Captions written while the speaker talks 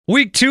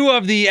Week 2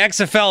 of the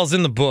XFL is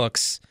in the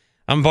books.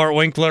 I'm Bart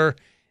Winkler,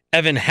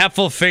 Evan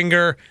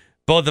Heffelfinger,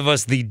 both of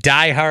us the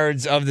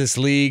diehards of this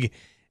league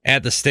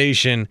at the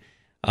station.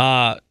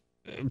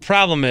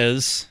 Problem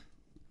is,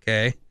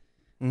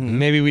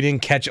 maybe we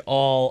didn't catch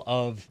all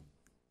of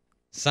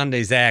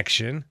Sunday's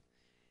action.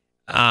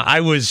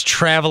 I was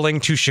traveling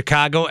to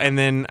Chicago, and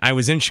then I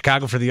was in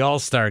Chicago for the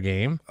All-Star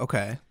game.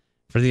 Okay.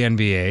 For the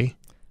NBA.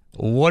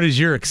 What is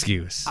your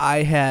excuse?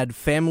 I had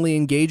family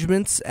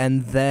engagements,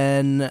 and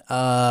then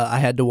I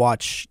had to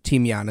watch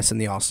Team Giannis in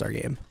the All-Star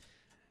game.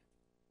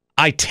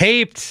 I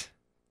taped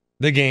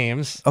the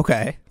games.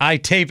 Okay. I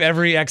tape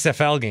every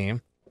XFL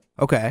game.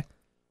 Okay.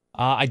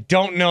 I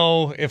don't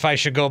know if I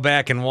should go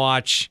back and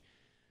watch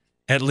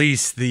at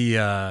least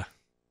the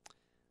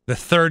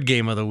third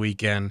game of the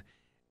weekend.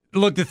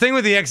 Look, the thing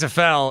with the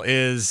XFL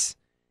is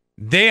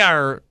they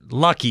are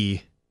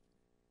lucky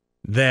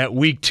that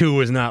week 2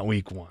 was not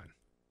week 1.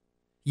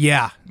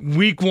 Yeah.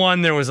 Week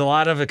 1, there was a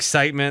lot of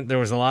excitement. There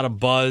was a lot of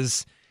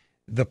buzz.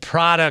 The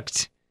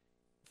product,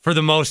 for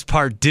the most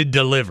part, did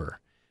deliver.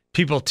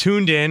 People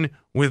tuned in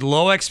with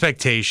low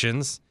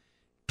expectations.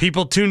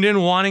 People tuned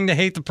in wanting to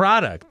hate the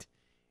product.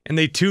 And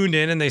they tuned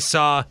in and they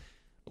saw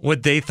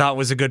what they thought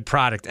was a good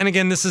product. And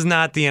again, this is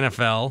not the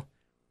NFL.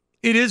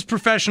 It is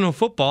professional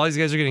football. These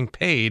guys are getting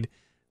paid,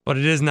 but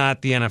it is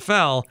not the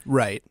NFL.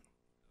 Right.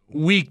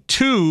 Week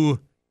 2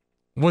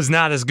 was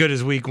not as good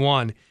as week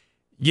 1.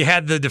 You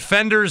had the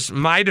Defenders,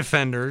 my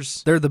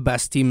Defenders. They're the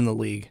best team in the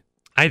league.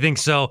 I think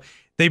so.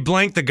 They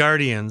blanked the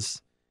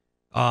Guardians.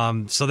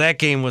 So that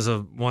game was a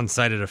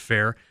one-sided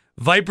affair.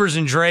 Vipers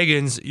and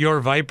Dragons, your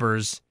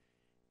Vipers.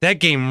 That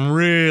game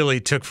really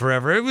took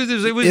forever. It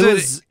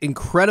was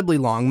incredibly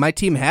long. My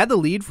team had the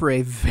lead for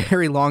a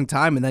very long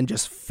time and then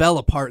just fell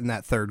apart in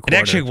that third quarter. It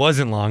actually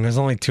wasn't long. It was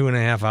only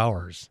 2.5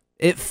 hours.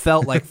 It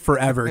felt like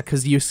forever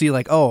because you see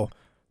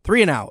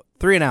 3 and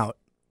out.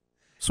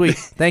 Sweet.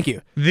 Thank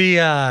you.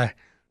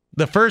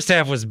 The first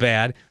half was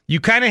bad. You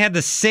kind of had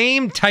the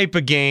same type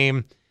of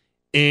game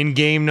in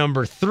game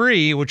number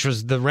 3, which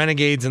was the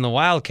Renegades and the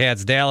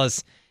Wildcats,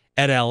 Dallas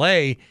at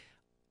L.A.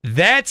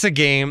 That's a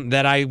game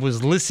that I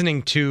was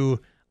listening to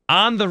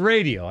on the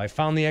radio. I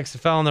found the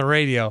XFL on the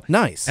radio.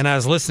 Nice. And I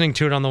was listening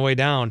to it on the way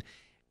down.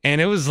 And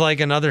it was like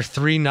another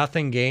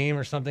 3-0 game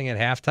or something at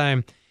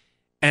halftime.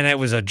 And it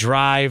was a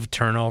drive,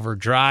 turnover.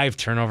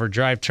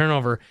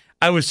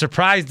 I was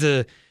surprised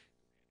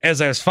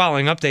as I was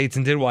following updates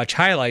and did watch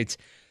highlights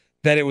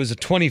that it was a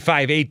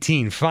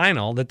 25-18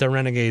 final that the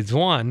Renegades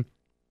won.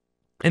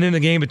 And in the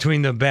game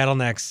between the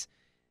Battlenecks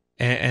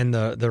and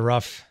the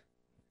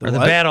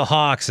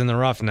Battlehawks and the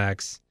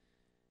Roughnecks,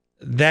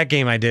 that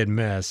game I did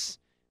miss.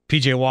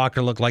 PJ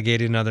Walker looked like he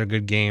had another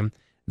good game.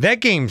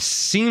 That game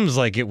seems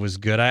like it was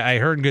good. I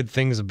heard good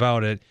things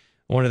about it.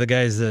 One of the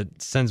guys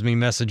that sends me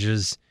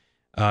messages,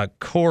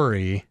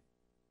 Corey,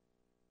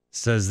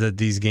 says that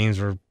these games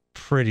were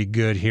pretty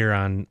good here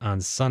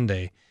on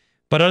Sunday.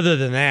 But other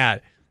than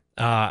that,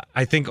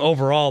 I think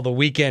overall the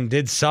weekend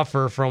did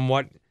suffer from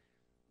what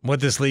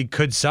this league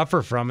could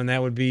suffer from, and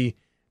that would be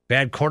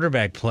bad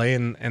quarterback play,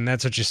 and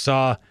that's what you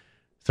saw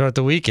throughout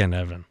the weekend,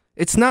 Evan.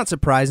 It's not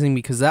surprising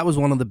because that was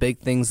one of the big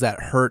things that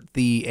hurt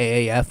the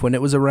AAF when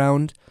it was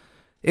around.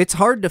 It's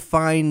hard to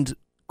find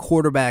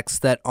quarterbacks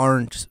that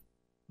aren't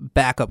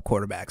backup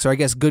quarterbacks, or I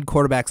guess good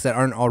quarterbacks that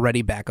aren't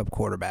already backup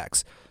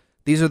quarterbacks.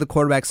 These are the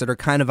quarterbacks that are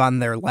kind of on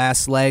their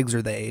last legs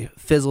or they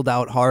fizzled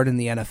out hard in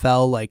the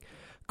NFL. Like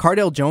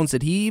Cardale Jones,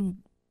 did he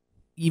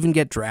even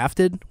get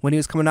drafted when he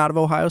was coming out of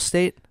Ohio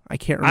State? I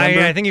can't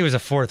remember. I think he was a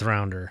 4th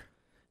rounder.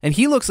 And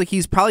he looks like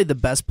he's probably the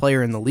best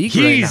player in the league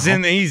right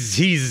now.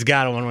 He's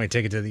got a one-way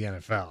ticket to the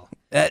NFL.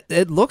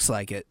 It looks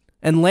like it.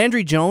 And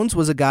Landry Jones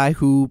was a guy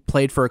who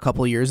played for a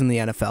couple of years in the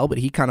NFL, but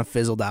he kind of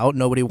fizzled out.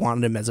 Nobody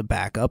wanted him as a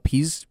backup.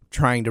 He's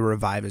trying to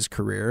revive his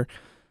career.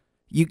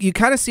 You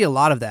kind of see a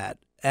lot of that.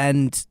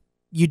 And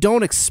you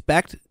don't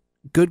expect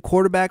good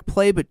quarterback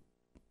play, but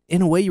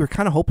in a way you were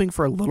kind of hoping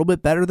for a little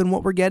bit better than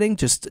what we're getting.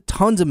 Just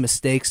tons of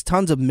mistakes,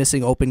 tons of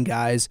missing open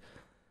guys.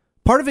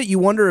 Part of it, you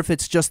wonder if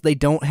it's just they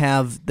don't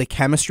have the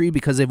chemistry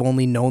because they've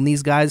only known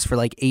these guys for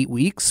like 8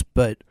 weeks.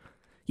 But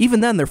even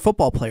then, they're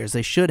football players.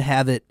 They should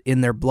have it in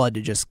their blood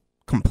to just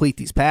complete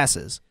these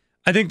passes.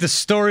 I think the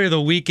story of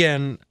the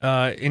weekend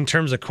in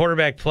terms of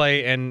quarterback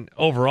play and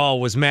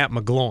overall was Matt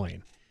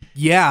McGloin.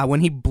 Yeah,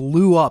 when he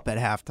blew up at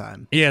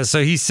halftime. Yeah,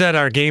 so he said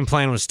our game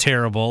plan was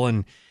terrible,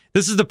 and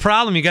this is the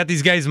problem. You got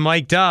these guys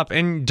mic'd up,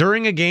 and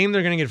during a game,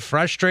 they're going to get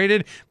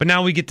frustrated, but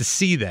now we get to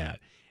see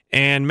that.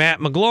 And Matt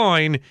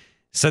McGloin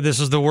said this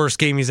was the worst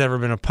game he's ever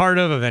been a part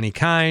of any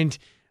kind,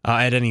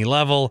 at any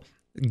level.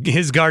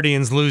 His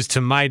Guardians lose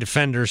to my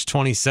Defenders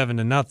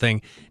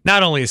 27-0.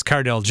 Not only is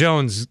Cardale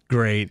Jones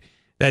great,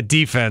 that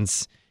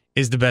defense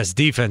is the best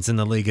defense in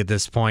the league at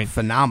this point.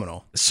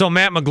 Phenomenal. So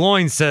Matt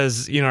McGloin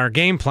says, our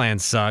game plan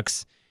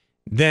sucks.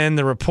 Then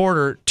the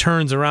reporter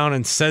turns around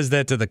and says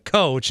that to the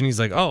coach, and he's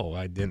like, oh,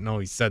 I didn't know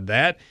he said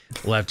that.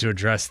 We'll have to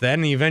address that.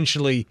 And he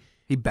eventually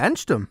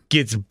benched him.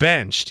 Gets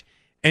benched.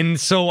 And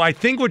so I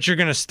think what you're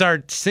going to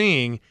start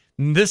seeing,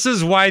 this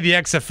is why the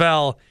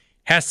XFL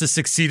has to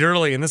succeed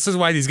early, and this is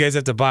why these guys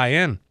have to buy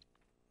in.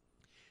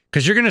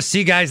 Because you're going to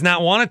see guys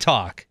not want to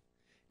talk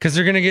because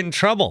they're going to get in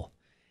trouble.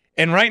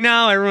 And right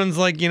now, everyone's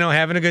like,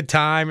 having a good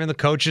time, and the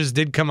coaches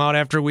did come out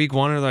after week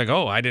 1 and they're like,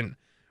 oh, I didn't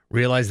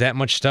realize that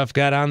much stuff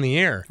got on the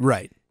air.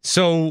 Right.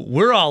 So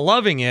we're all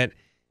loving it.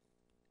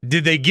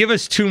 Did they give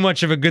us too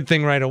much of a good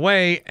thing right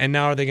away, and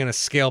now are they going to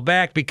scale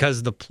back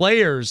because the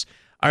players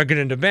are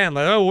going to demand,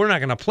 like, oh, we're not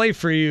going to play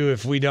for you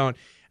if we don't.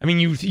 I mean,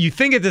 you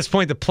think at this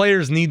point the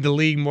players need the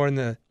league more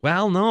than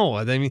no.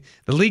 I mean,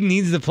 the league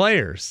needs the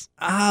players.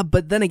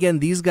 But then again,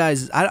 these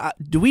guys,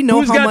 do we know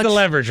who's how got much the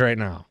leverage right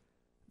now?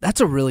 That's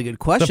a really good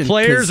question. The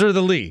players or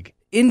the league?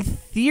 In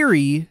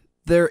theory,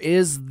 there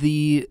is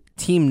the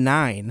Team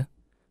 9,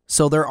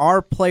 so there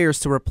are players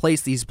to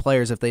replace these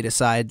players if they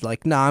decide,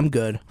 like, nah, I'm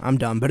good, I'm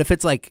done. But if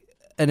it's like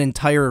an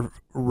entire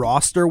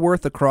roster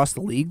worth across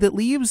the league that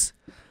leaves,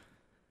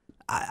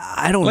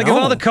 I don't know. Like if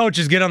all the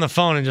coaches get on the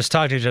phone and just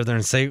talk to each other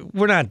and say,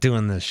 we're not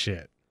doing this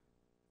shit.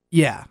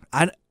 Yeah,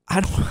 I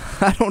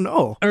don't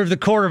know. Or if the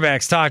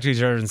quarterbacks talk to each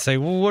other and say,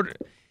 well, what?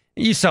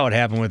 You saw what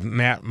happened with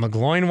Matt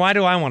McGloin. Why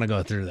do I want to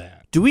go through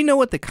that? Do we know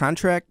what the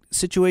contract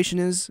situation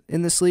is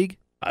in this league?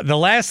 The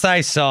last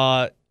I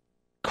saw,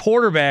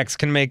 quarterbacks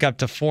can make up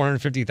to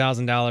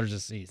 $450,000 a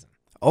season.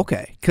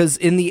 Okay, because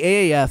in the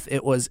AAF,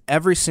 it was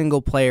every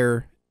single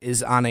player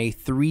is on a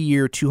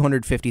 3-year,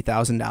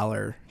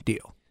 $250,000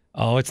 deal.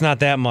 Oh, it's not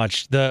that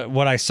much.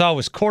 What I saw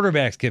was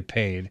quarterbacks get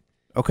paid.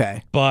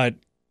 Okay. But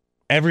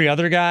every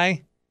other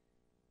guy,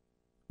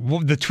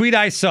 the tweet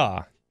I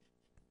saw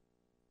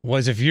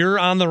was if you're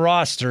on the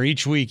roster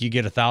each week, you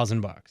get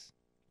 $1,000.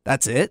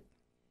 That's it?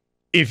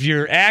 If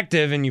you're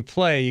active and you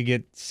play, you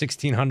get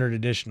 $1,600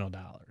 additional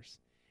dollars.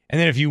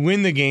 And then if you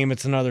win the game,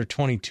 it's another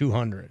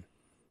 $2,200.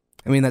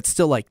 I mean, that's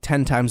still like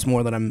 10 times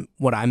more than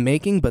what I'm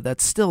making, but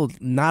that's still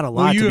not a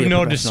lot. Well, you to be have a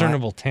no professional.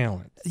 discernible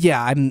talent.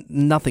 Yeah, I'm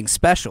nothing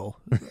special,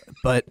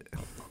 but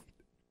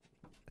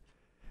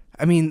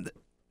I mean,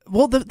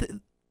 well,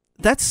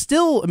 that's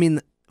still, I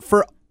mean,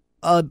 for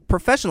a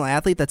professional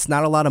athlete, that's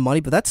not a lot of money,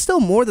 but that's still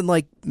more than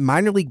like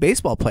minor league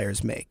baseball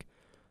players make,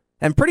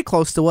 and pretty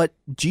close to what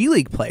G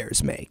League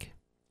players make.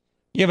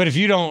 Yeah, but if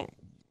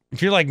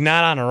you're like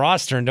not on a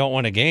roster and don't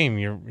win a game,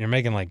 you're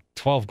making like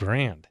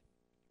 $12,000.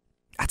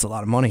 That's a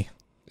lot of money.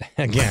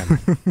 Again.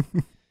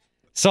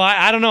 So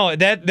I don't know.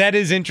 That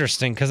is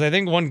interesting because I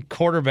think one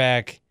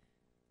quarterback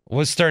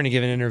was starting to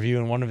give an interview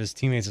and one of his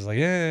teammates was like,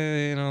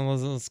 yeah,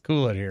 let's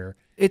cool it here.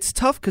 It's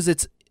tough because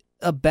it's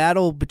a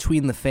battle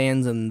between the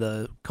fans and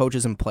the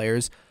coaches and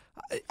players.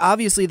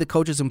 Obviously, the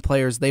coaches and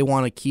players, they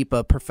want to keep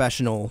a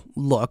professional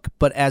look,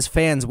 but as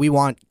fans, we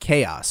want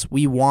chaos.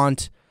 We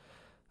want,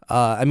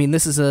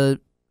 this is a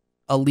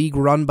league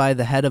run by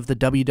the head of the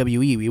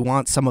WWE. We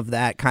want some of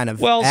that kind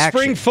of action.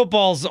 Spring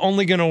football's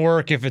only going to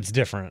work if it's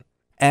different.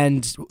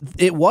 And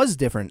it was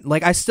different.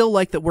 Like, I still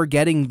like that we're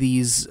getting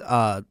these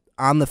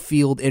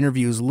on-the-field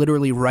interviews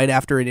literally right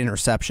after an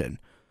interception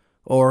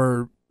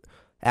or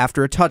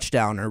after a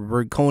touchdown, or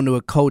we're going to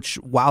a coach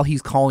while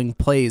he's calling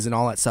plays and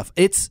all that stuff.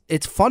 It's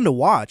fun to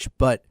watch,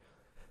 but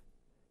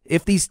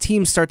if these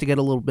teams start to get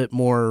a little bit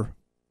more,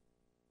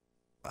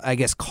 I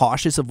guess,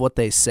 cautious of what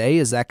they say,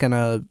 is that going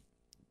to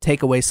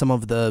take away some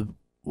of the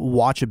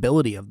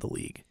watchability of the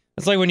league?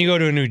 It's like when you go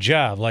to a new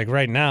job. Like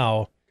right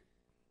now,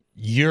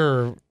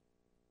 you're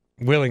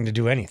willing to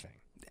do anything.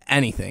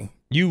 Anything.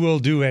 You will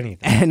do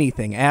anything.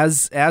 Anything.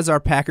 As our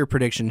Packer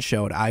prediction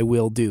showed, I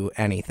will do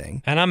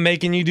anything. And I'm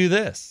making you do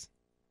this.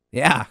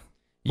 Yeah.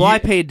 Well, I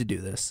paid to do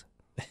this.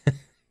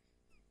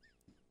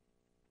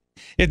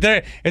 If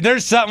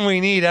there's something we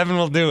need, Evan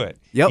will do it.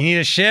 Yep. You need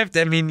a shift.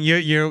 I mean,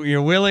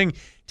 you're willing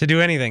to do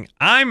anything.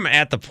 I'm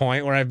at the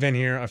point where I've been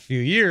here a few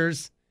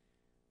years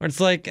where it's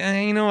like,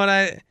 you know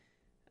what,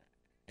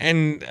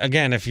 and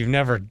again, if you've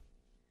never,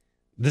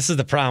 this is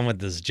the problem with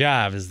this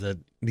job, is that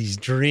these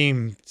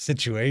dream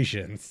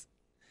situations,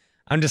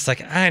 I'm just like,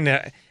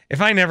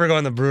 if I never go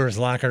in the Brewers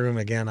locker room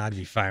again, I'd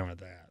be fine with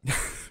that.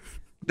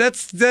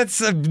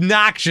 That's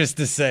obnoxious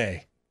to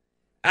say.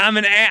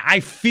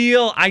 I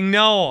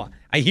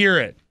hear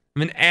it.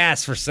 I'm an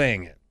ass for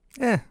saying it.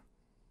 Yeah.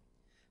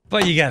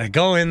 But you got to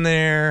go in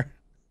there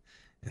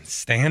and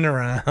stand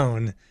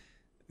around,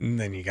 and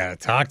then you got to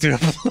talk to a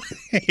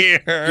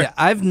player. Yeah,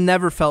 I've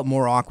never felt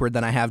more awkward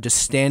than I have just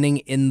standing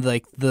in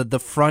the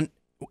front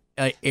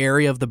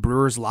area of the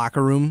Brewers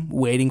locker room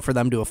waiting for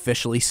them to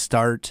officially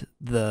start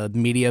the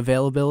media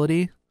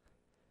availability.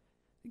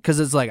 Because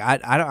it's like,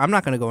 I'm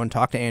not going to go and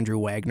talk to Andrew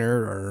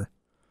Wagner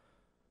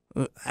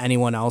or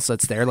anyone else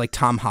that's there, like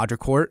Tom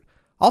Hodricourt.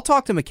 I'll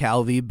talk to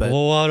McCalvey, but...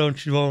 Well, why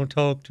don't you want to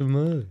talk to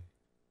me?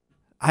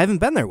 I haven't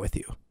been there with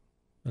you.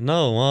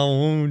 No,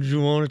 why would you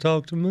want to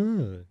talk to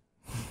me?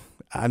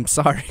 I'm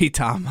sorry,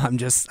 Tom.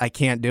 I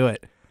can't do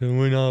it. Can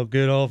we not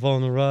get off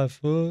on the right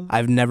foot?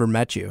 I've never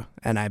met you,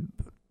 and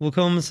Well,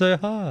 come and say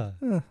hi.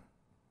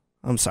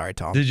 I'm sorry,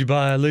 Tom. Did you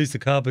buy at least a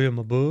copy of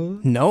my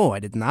book? No, I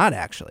did not,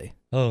 actually.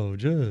 Oh,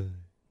 Jay.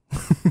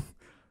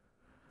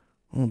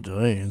 Oh,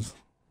 jeez.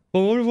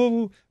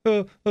 Well,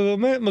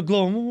 Matt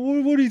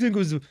McGloin, what do you think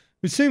was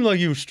It seemed like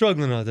you were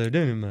struggling out there,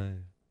 didn't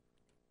it,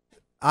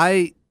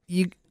 man?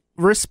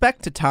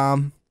 Respect to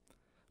Tom,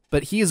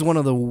 but he is one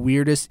of the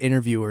weirdest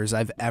interviewers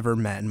I've ever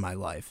met in my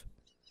life.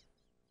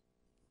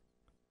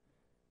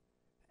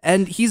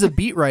 And he's a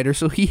beat writer,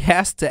 so he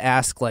has to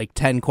ask like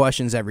 10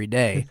 questions every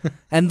day.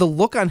 And the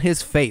look on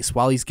his face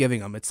while he's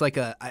giving them, it's like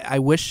I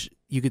wish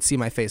you could see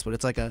my face, but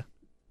it's like a...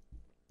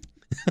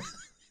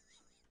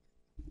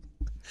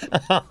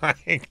 Oh my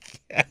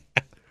God.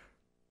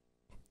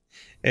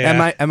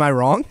 Yeah. Am I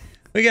wrong?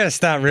 We got to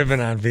stop ripping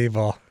on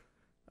people.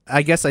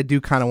 I guess I do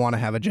kind of want to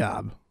have a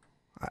job.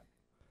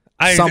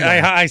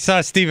 I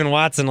saw Steven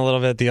Watson a little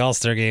bit at the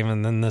All-Star game,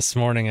 and then this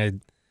morning I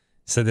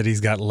said that he's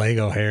got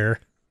Lego hair.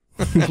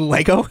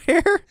 Lego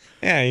hair?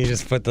 Yeah, you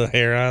just put the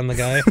hair on the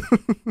guy,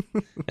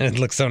 and it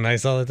looks so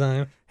nice all the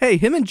time. Hey,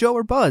 him and Joe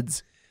are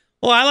buds.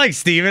 Well, I like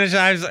Steven.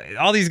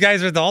 All these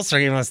guys were at the All-Star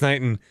game last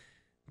night,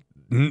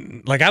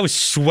 and like I was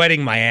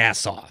sweating my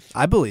ass off.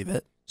 I believe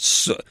it.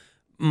 So,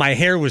 my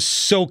hair was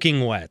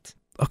soaking wet.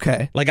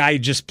 Okay. Like I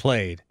just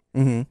played.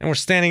 Mm-hmm. And we're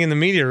standing in the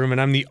media room,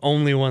 and I'm the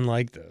only one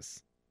like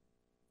this.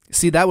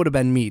 See, that would have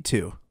been me,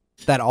 too.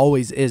 That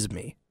always is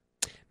me.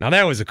 Now,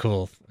 that was a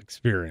cool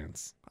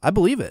experience. I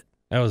believe it.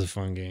 That was a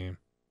fun game.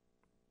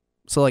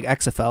 So, like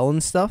XFL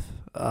and stuff?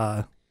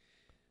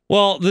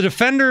 Well, the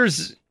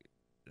Defenders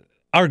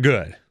are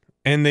good,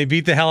 and they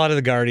beat the hell out of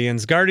the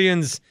Guardians.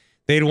 Guardians,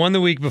 they'd won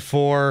the week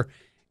before.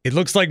 It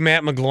looks like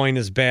Matt McGloin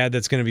is bad.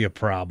 That's going to be a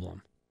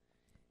problem.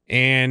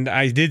 And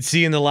I did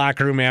see in the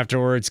locker room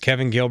afterwards,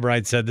 Kevin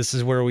Gilbride said, this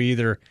is where we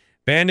either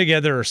band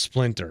together or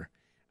splinter.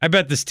 I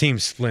bet this team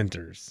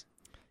splinters.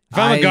 If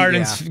I'm a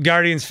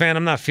Guardians fan,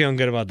 I'm not feeling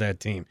good about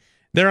that team.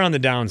 They're on the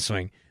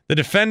downswing. The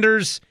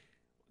Defenders,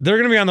 they're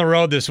going to be on the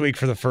road this week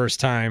for the first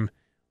time.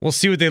 We'll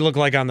see what they look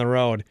like on the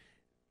road.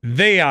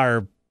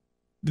 They're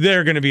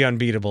going to be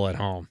unbeatable at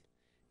home.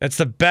 That's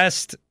the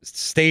best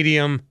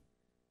stadium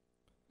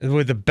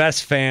with the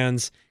best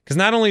fans. Because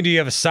not only do you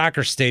have a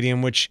soccer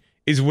stadium, which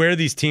is where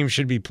these teams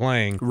should be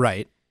playing.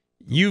 Right.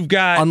 You've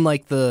got...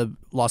 Unlike the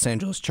Los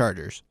Angeles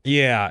Chargers.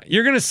 Yeah.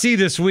 You're going to see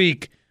this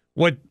week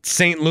what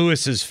St.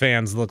 Louis's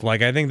fans look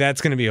like. I think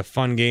that's going to be a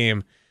fun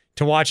game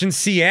to watch. And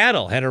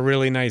Seattle had a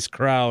really nice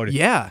crowd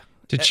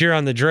to cheer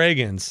on the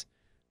Dragons.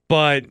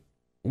 But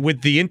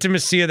with the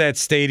intimacy of that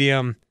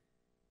stadium,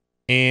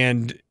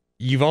 and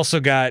you've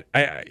also got...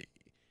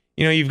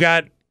 you've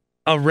got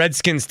a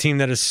Redskins team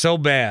that is so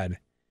bad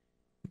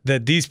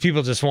that these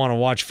people just want to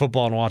watch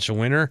football and watch a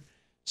winner.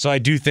 So I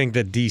do think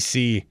that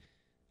DC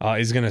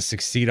is going to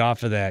succeed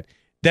off of that.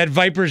 That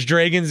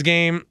Vipers-Dragons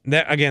game,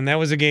 that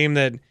was a game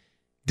that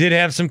did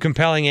have some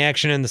compelling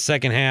action in the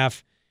second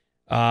half.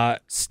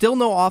 Still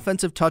no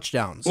offensive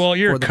touchdowns. Well,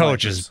 your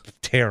coach Vipers. is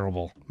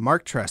terrible.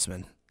 Mark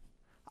Trestman.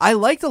 I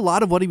liked a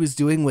lot of what he was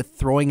doing with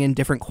throwing in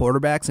different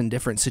quarterbacks in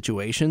different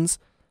situations.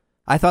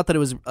 I thought that it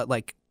was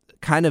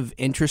kind of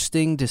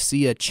interesting to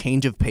see a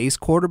change of pace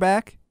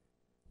quarterback.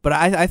 But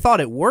I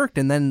thought it worked,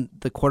 and then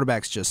the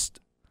quarterbacks just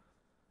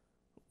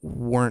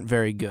weren't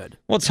very good.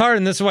 Well, it's hard,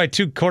 and this is why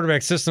two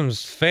quarterback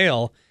systems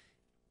fail.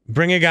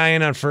 Bring a guy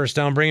in on first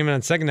down, bring him in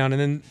on second down,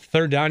 and then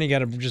third down, you got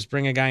to just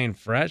bring a guy in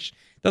fresh.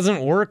 It doesn't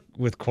work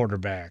with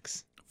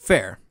quarterbacks.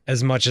 Fair.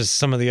 As much as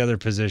some of the other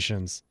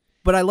positions.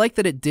 But I like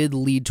that it did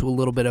lead to a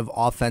little bit of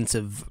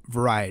offensive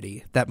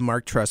variety that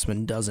Mark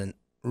Trestman doesn't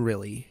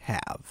really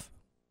have.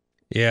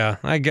 Yeah,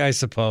 I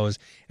suppose.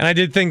 And I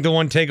did think the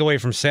one takeaway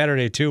from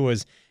Saturday, too,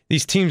 was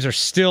these teams are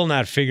still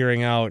not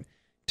figuring out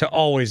to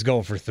always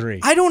go for three.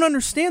 I don't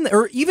understand that.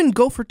 Or even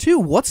go for two.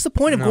 What's the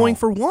point of going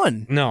for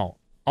one? No.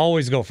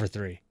 Always go for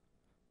three.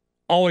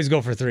 Always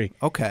go for three.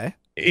 Okay.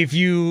 If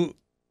you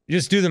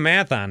just do the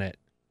math on it,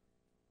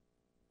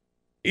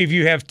 if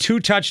you have two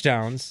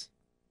touchdowns,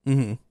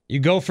 you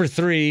go for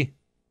three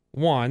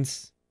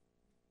once,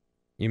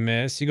 you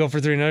miss. You go for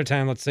three another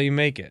time, let's say you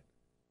make it.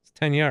 It's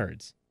 10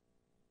 yards.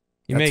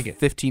 You That's make it.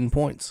 15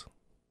 points.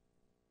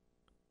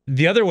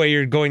 The other way,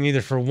 you're going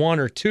either for one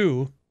or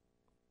two.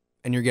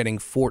 And you're getting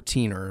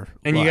 14 or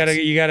and less.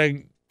 you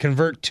gotta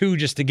convert two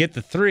just to get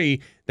the three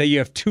that you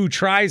have two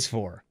tries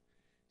for.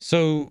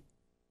 So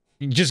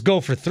you just go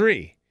for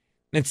three.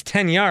 It's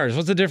 10 yards.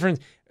 What's the difference?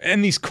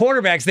 And these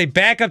quarterbacks, they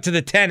back up to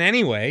the 10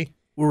 anyway.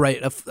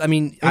 Right. I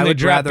mean, I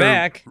would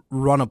rather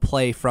run a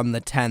play from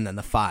the 10 than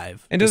the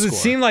 5. And does it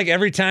seem like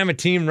every time a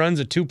team runs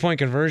a 2-point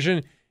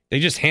conversion, they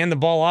just hand the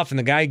ball off and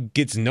the guy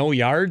gets no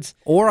yards?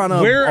 Or on a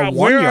where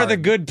 1 yard? Are the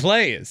good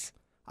plays?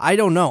 I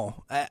don't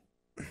know.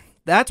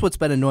 That's what's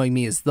been annoying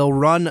me is they'll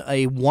run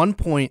a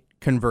 1-point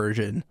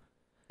conversion,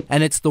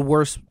 and it's the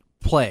worst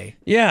play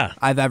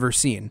I've ever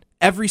seen.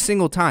 Every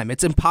single time.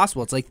 It's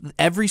impossible. It's like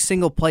every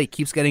single play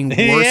keeps getting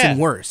worse and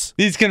worse.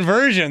 These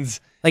conversions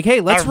like,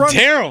 hey, let's run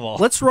terrible.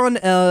 Let's run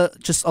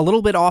just a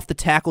little bit off the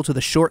tackle to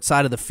the short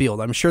side of the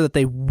field. I'm sure that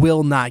they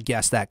will not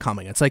guess that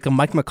coming. It's like a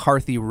Mike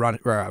McCarthy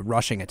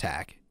rushing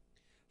attack.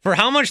 For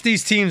how much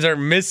these teams are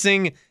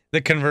missing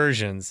the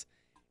conversions,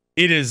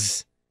 it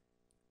is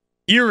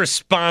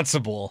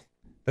irresponsible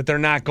that they're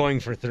not going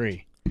for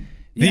three.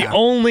 The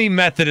only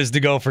method is to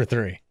go for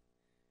three.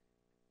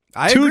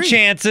 Two agree.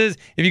 chances.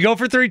 If you go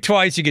for 3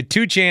 twice, you get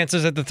 2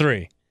 chances at the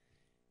 3.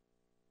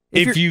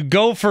 If you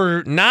go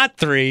for not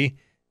 3,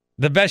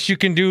 the best you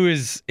can do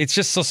is, it's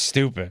just so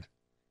stupid.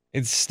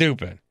 It's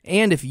stupid.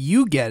 And if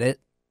you get it,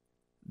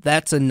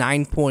 that's a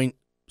 9-point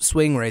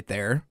swing right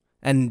there.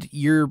 And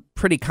you're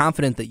pretty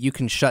confident that you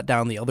can shut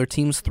down the other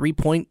team's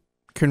 3-point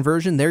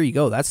conversion. There you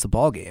go. That's the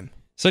ball game.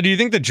 So do you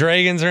think the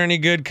Dragons are any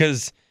good?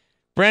 Because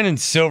Brandon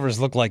Silvers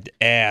looked like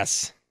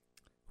ass.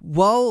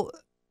 Well,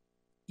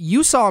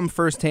 you saw him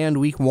firsthand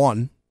week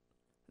 1.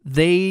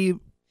 How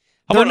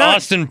about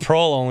Austin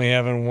Prohl only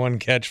having 1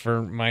 catch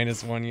for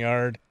 -1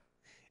 yard?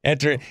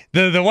 After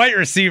the white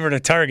receiver to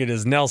target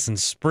is Nelson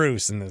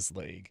Spruce in this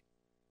league,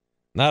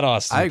 not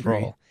Austin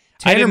Prohl.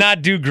 I did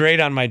not do great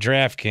on my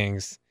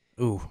DraftKings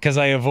because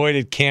I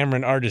avoided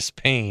Cameron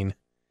Artis-Payne,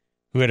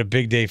 who had a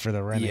big day for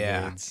the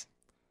Renegades.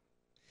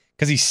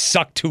 Because he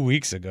sucked 2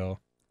 weeks ago.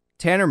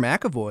 Tanner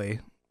McAvoy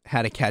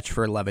had a catch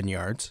for 11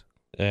 yards.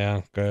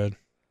 Yeah, good.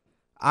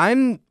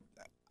 I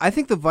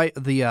think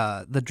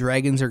the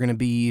Dragons are going to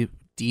be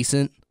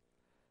decent.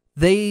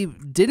 They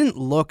didn't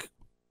look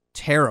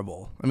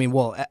terrible. I mean,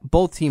 well,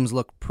 both teams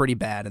looked pretty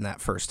bad in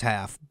that first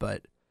half,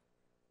 but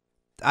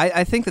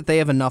I think that they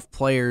have enough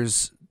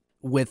players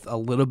with a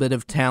little bit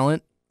of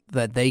talent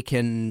that they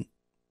can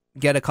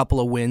get a couple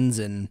of wins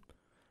and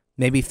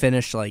maybe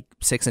finish like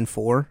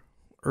 6-4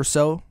 or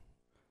so.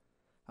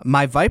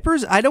 My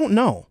Vipers, I don't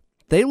know.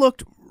 They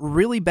looked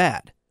really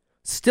bad.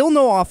 Still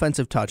no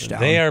offensive touchdown.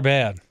 They are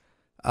bad.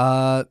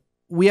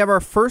 We have our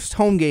first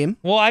home game.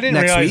 Well, I didn't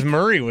next realize week.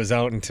 Murray was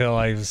out until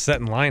I was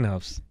setting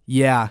lineups.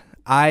 Yeah,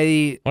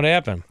 What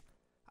happened?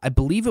 I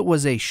believe it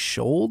was a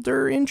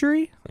shoulder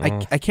injury.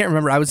 Oh. I can't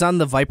remember. I was on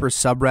the Vipers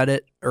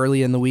subreddit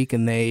early in the week,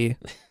 and they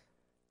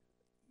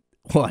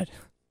what?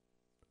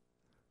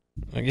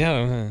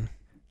 Yeah.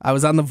 I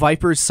was on the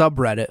Vipers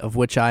subreddit, of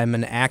which I'm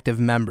an active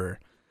member,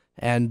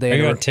 and they Are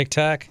you on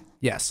TikTok?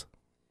 Yes.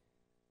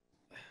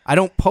 I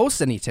don't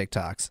post any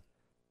TikToks.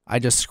 I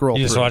just scroll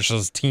You through. just watch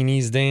those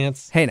teenies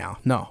dance? Hey now,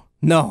 no.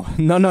 No,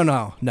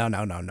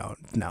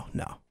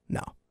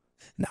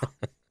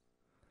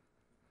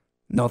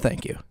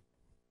 thank you.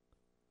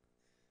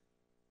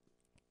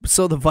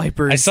 So the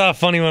Vipers. I saw a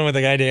funny one with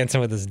a guy dancing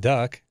with his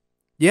duck.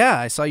 Yeah,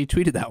 I saw you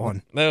tweeted that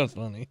one. That was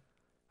funny.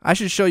 I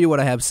should show you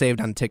what I have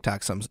saved on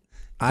TikTok. Please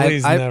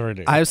never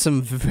do. I have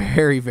some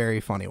very,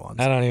 very funny ones.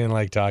 I don't even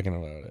like talking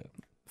about it.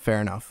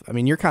 Fair enough. I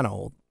mean, you're kind of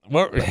old.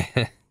 What?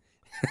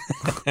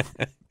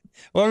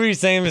 What were you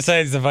saying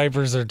besides the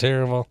Vipers are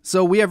terrible?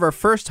 So we have our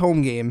first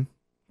home game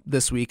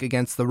this week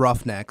against the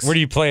Roughnecks. Where do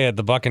you play at?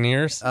 The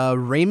Buccaneers?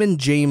 Raymond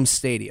James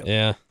Stadium.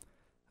 Yeah.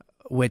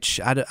 Which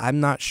I'm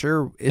not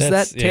sure. Is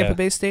that Tampa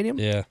Bay Stadium?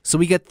 Yeah. So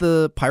we get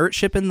the pirate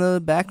ship in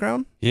the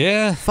background?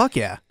 Yeah. Fuck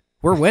yeah.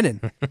 We're winning.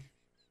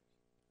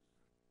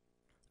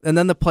 And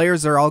then the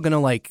players are all going to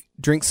like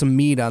drink some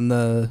mead on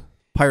the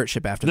pirate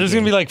ship after There's the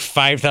game. going to be like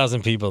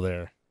 5,000 people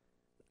there.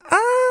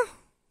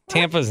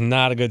 Tampa's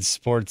not a good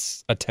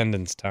sports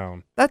attendance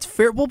town. That's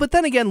fair. Well, but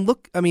then again,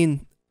 look, I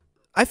mean,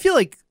 I feel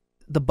like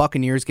the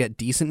Buccaneers get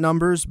decent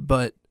numbers,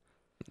 but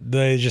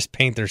They just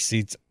paint their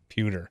seats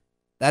pewter.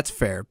 that's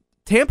fair.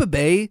 Tampa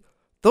Bay,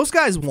 those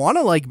guys want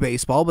to like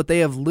baseball, but they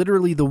have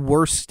literally the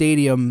worst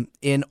stadium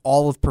in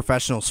all of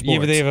professional sports. Yeah,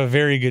 but they have a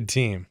very good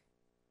team.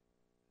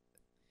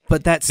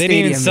 But that They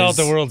stadium didn't even sell is,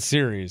 at the World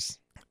Series.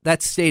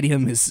 That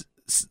stadium is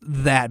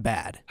that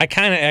bad. I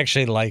kind of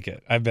actually like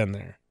it. I've been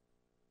there.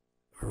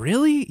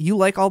 Really? You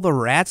like all the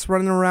rats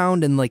running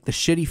around and like the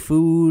shitty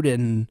food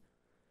and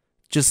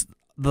just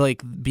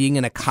like being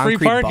in a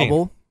concrete parking.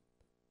 bubble?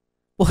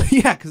 Well,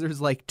 yeah, because there's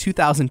like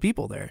 2,000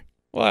 people there.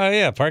 Well,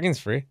 yeah, parking's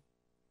free.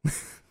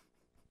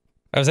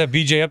 I was at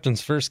BJ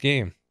Upton's first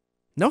game.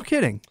 No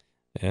kidding.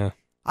 Yeah.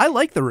 I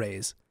like the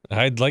Rays.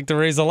 I'd like to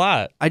raise a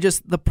lot.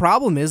 The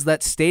problem is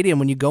that stadium,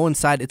 when you go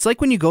inside, it's like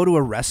when you go to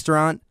a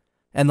restaurant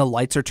and the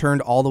lights are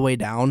turned all the way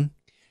down.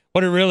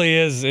 What it really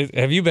is,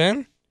 have you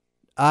been?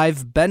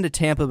 I've been to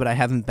Tampa, but I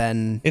haven't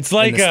been. It's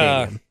like in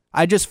the stadium.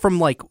 I just from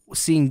like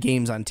seeing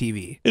games on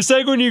TV. It's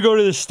like when you go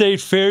to the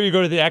state fair, you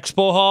go to the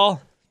expo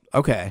hall.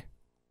 Okay.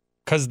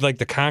 Because like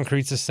the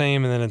concrete's the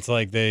same, and then it's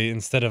like they,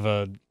 instead of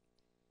a,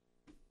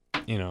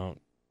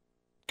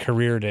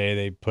 career day,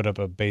 they put up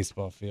a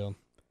baseball field.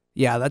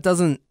 Yeah, that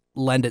doesn't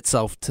lend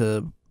itself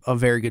to a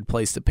very good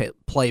place to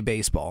play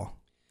baseball.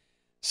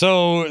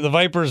 So the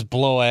Vipers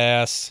blow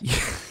ass.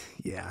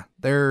 Yeah,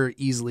 they're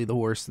easily the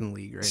worst in the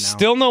league right now.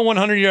 Still no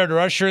 100-yard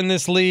rusher in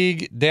this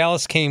league.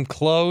 Dallas came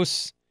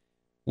close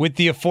with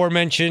the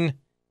aforementioned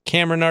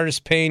Cameron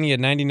Artis-Payne. He had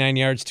 99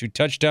 yards, 2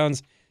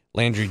 touchdowns.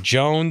 Landry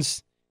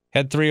Jones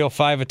had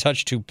 305, a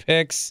touch, 2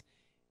 picks.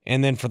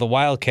 And then for the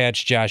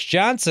Wildcats, Josh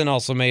Johnson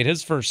also made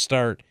his first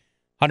start,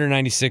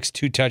 196,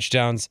 2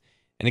 touchdowns.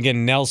 And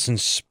again, Nelson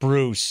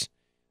Spruce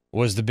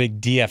was the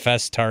big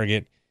DFS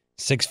target,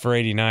 6 for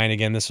 89.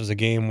 Again, this was a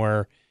game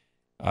where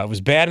it was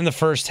bad in the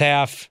first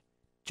half.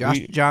 Josh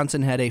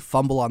Johnson had a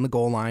fumble on the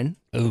goal line.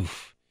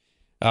 Oof.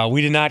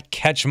 We did not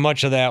catch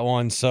much of that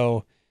one,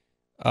 so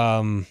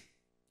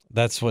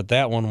That's what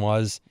that one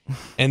was.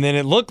 And then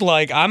it looked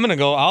like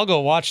I'll go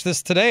watch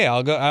this today.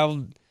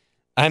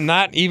 I'm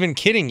not even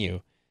kidding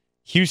you.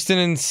 Houston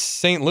and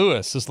St.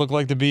 Louis. This looked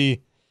like to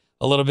be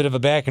a little bit of a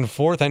back and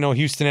forth. I know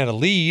Houston had a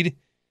lead.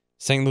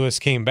 St. Louis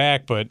came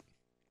back, but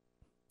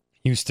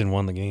Houston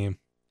won the game.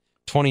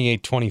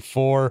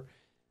 28-24.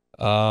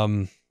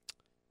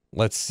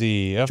 Let's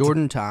see.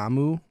 Jordan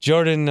Ta'amu.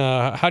 Jordan,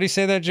 how do you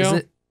say that, Joe? Is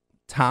it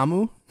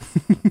Ta'amu?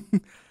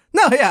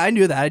 No, yeah, I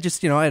knew that. I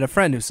just, I had a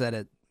friend who said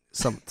it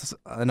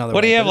another way.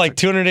 What do you have, like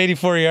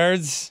 284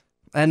 yards?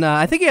 And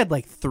I think he had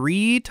like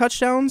 3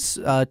 touchdowns,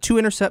 2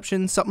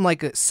 interceptions, something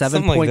like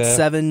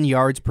 7.7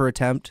 yards per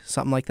attempt,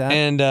 something like that.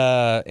 And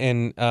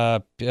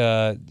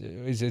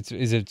is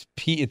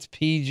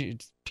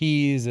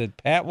it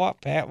Pat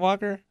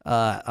Walker?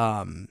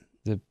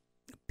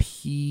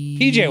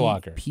 PJ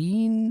Walker.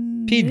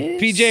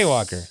 PJ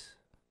Walker.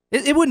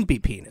 It wouldn't be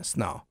penis,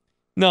 no.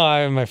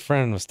 No, my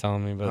friend was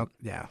telling me, but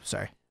yeah,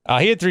 sorry.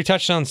 He had 3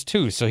 touchdowns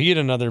too, so he had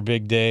another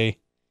big day,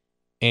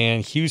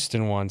 and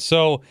Houston won.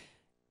 So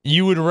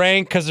you would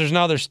rank, because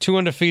there's 2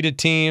 undefeated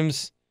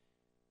teams.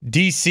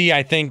 DC,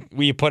 I think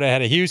we put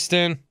ahead of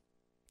Houston.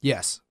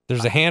 Yes.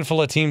 There's a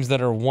handful of teams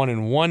that are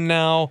 1-1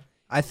 now.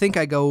 I think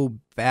I go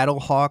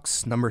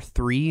Battlehawks number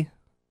 3.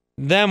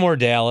 Them or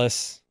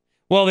Dallas.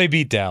 Well, they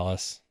beat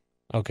Dallas.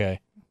 Okay.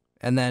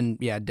 And then,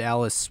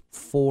 Dallas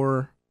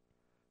 4.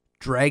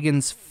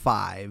 Dragons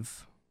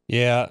 5.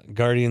 Yeah,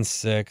 Guardians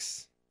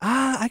 6.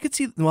 I could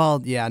see.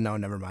 Well, yeah, no,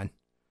 never mind.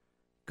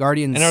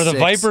 Guardians. And are the 6.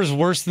 Vipers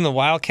worse than the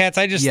Wildcats?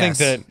 I just think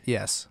that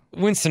yes,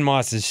 Winston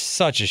Moss is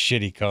such a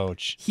shitty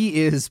coach.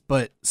 He is,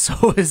 but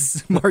so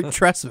is Mark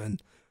Trestman.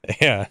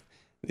 Yeah,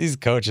 these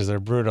coaches are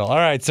brutal. All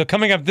right, so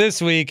coming up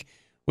this week,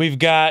 we've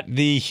got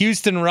the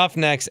Houston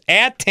Roughnecks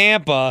at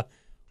Tampa,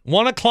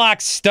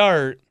 1:00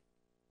 start.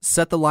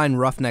 Set the line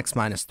Roughnecks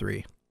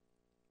 -3.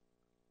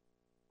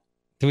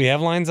 Do we have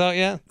lines out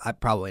yet?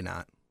 Probably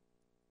not.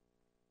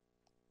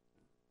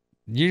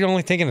 You're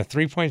only taking a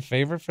 3-point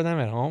favorite for them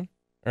at home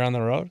or on the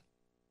road?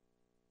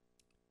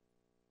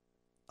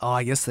 Oh,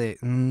 I guess they.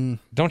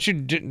 Don't you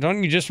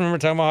just remember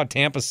talking about how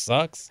Tampa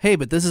sucks? Hey,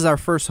 but this is our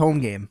first home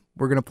game.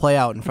 We're gonna play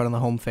out in front of the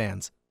home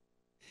fans.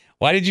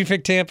 Why did you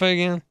pick Tampa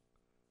again?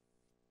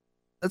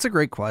 That's a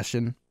great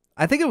question.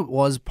 I think it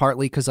was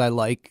partly because I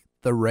like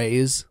the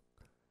Rays,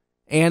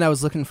 and I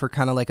was looking for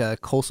kind of like a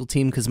coastal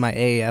team because my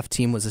AAF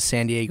team was a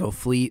San Diego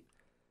Fleet.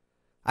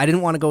 I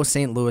didn't want to go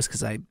St. Louis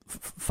because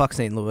fuck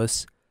St.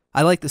 Louis.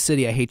 I like the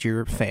city. I hate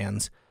your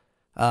fans.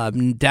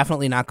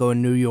 Definitely not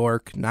going New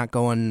York. Not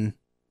going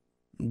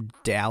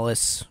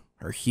Dallas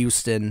or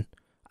Houston.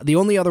 The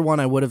only other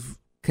one I would have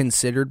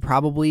considered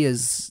probably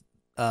is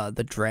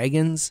the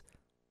Dragons.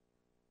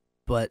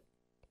 But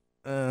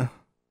I'm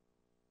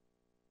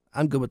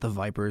good with the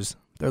Vipers.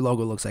 Their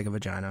logo looks like a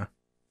vagina.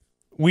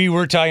 We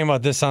were talking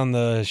about this on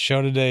the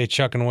show today,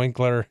 Chuck and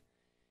Winkler.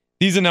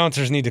 These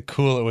announcers need to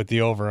cool it with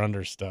the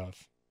over-under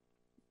stuff.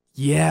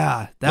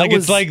 Yeah.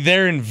 It's like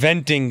they're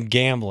inventing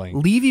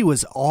gambling. Levy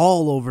was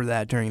all over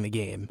that during the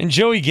game. And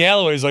Joey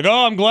Galloway's like,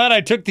 oh, I'm glad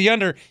I took the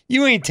under.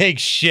 You ain't take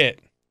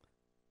shit.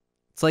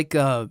 It's like,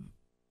 are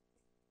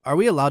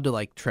we allowed to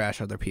like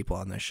trash other people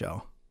on this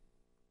show?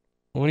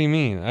 What do you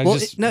mean?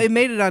 It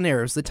made it on air.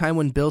 It was the time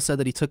when Bill said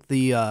that he took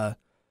the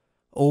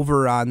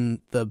over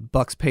on the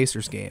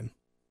Bucks-Pacers game.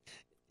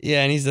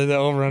 Yeah, and he said the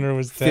over-under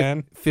was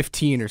 10?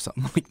 15 or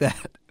something like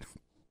that.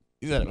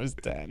 He said it was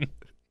 10.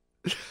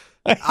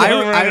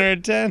 I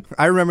 10.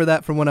 I remember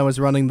that from when I was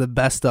running the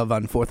best of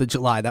on 4th of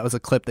July. That was a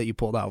clip that you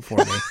pulled out for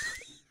me.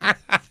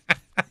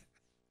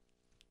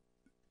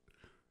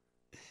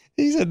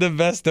 He said the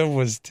best of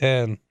was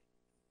 10.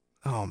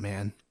 Oh,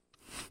 man.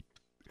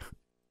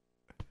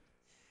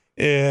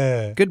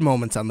 Yeah. Good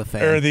moments on the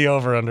fan. Or the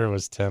over-under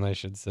was 10, I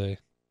should say.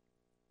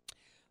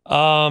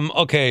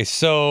 Okay,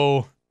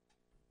 so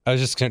I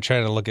was just going to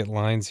try to look at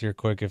lines here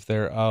quick if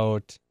they're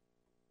out.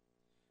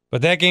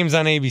 But that game's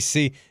on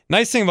ABC.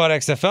 Nice thing about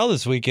XFL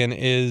this weekend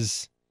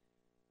is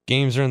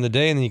games are in the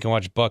day, and then you can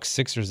watch Bucks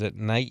Sixers at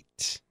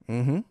night.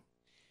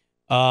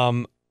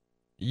 Mm-hmm.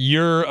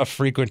 You're a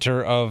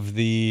frequenter of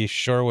the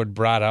Shorewood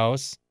Brat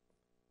House.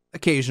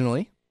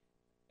 Occasionally.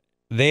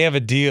 They have a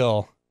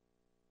deal.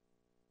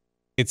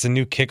 It's a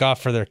new kickoff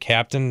for their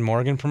Captain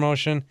Morgan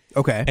promotion.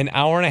 Okay. An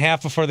hour and a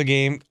half before the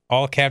game,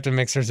 all Captain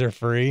Mixers are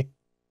free.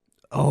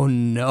 Oh,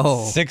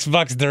 no.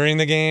 $6 during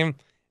the game.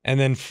 And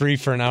then free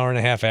for an hour and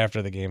a half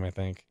after the game, I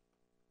think.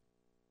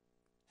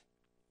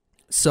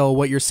 So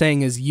what you're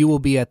saying is you will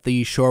be at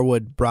the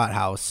Shorewood Brat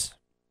House.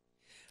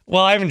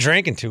 Well, I haven't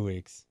drank in 2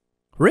 weeks.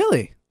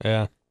 Really?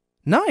 Yeah.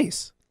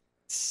 Nice.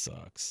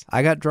 Sucks.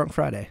 I got drunk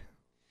Friday.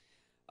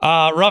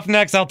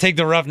 Roughnecks, I'll take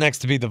the Roughnecks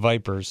to beat the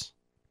Vipers.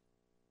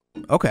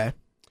 Okay.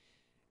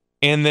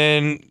 And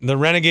then the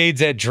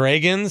Renegades at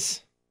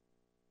Dragons.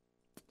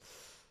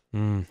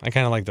 I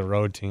kind of like the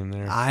road team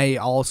there. I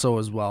also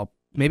as well.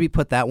 Maybe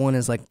put that one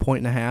as like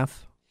 1.5.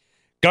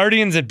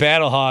 Guardians at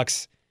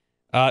Battlehawks.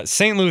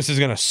 St. Louis is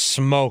going to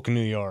smoke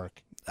New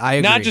York. I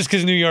agree. Not just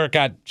because New York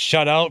got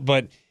shut out,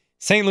 but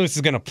St. Louis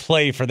is going to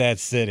play for that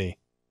city.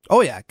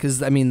 Oh, yeah,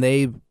 because, I mean,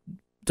 they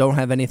don't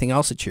have anything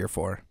else to cheer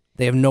for.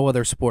 They have no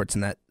other sports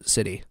in that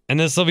city. And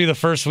this will be the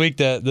first week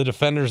that the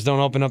Defenders don't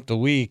open up the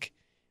week.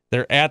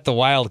 They're at the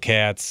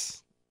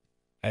Wildcats.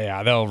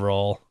 Yeah, they'll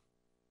roll.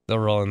 They'll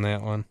roll in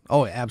that one.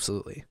 Oh,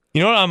 absolutely.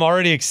 You know what I'm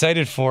already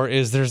excited for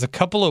is there's a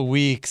couple of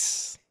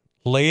weeks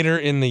later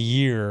in the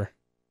year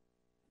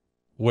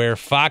where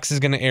Fox is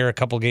going to air a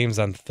couple games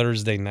on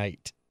Thursday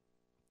night.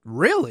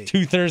 Really?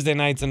 2 Thursday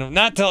nights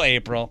not till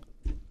April,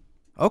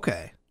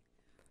 Okay.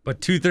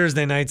 but 2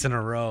 Thursday nights in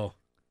a row.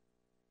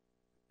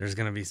 There's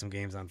going to be some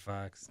games on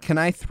Fox. Can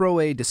I throw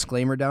a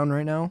disclaimer down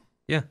right now?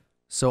 Yeah.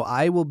 So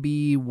I will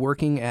be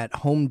working at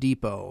Home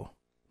Depot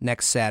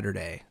next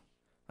Saturday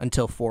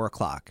until 4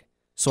 o'clock.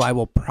 So I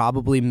will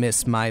probably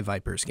miss my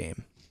Vipers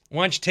game.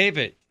 Why don't you tape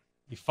it,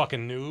 you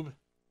fucking noob?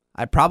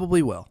 I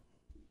probably will.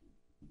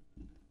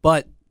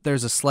 But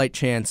there's a slight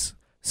chance.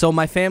 So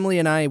my family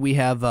and I, we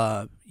have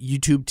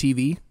YouTube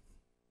TV.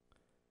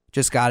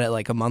 Just got it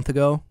like a month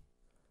ago.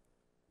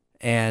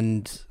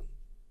 And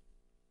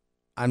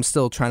I'm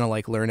still trying to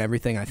like learn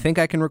everything. I think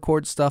I can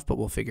record stuff, but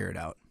we'll figure it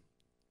out.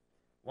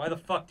 Why the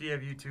fuck do you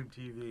have YouTube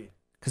TV?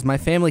 Because my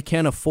family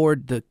can't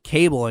afford the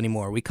cable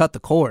anymore. We cut the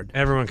cord.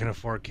 Everyone can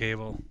afford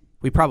cable.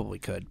 We probably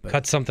could, but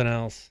Cut something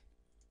else.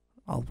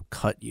 I'll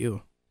cut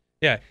you.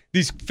 Yeah,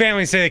 these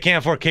families say they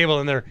can't afford cable,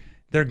 and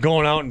they're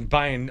going out and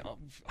buying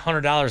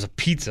 $100 of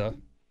pizza.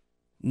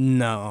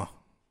 No.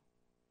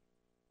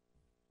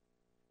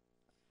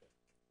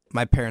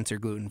 My parents are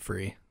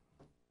gluten-free.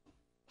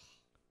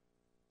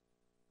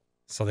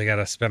 So they got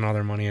to spend all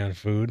their money on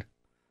food.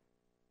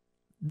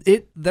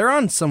 They're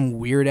on some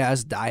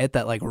weird-ass diet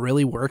that like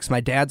really works. My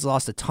dad's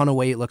lost a ton of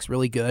weight, looks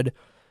really good.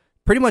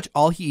 Pretty much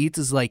all he eats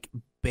is like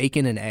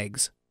bacon and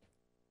eggs.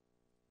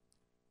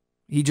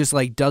 He just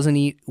like doesn't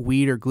eat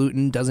wheat or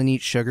gluten, doesn't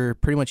eat sugar.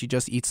 Pretty much he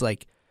just eats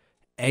like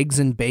eggs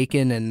and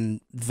bacon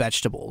and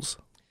vegetables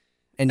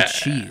and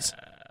cheese.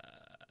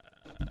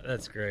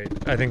 That's great.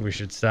 I think we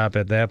should stop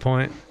at that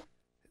point.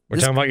 We're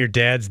talking about your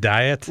dad's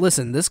diet?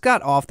 Listen, this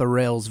got off the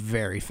rails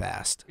very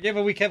fast. Yeah,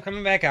 but we kept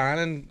coming back on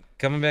and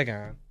coming back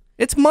on.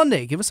 It's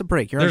Monday. Give us a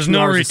break. There's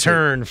no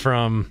return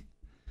from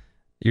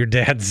your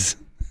dad's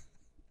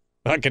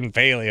fucking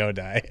paleo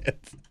diet.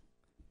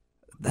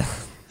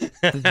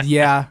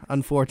 Yeah,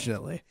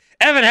 unfortunately.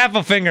 Evan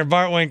Heffelfinger,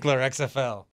 Bart Winkler, XFL.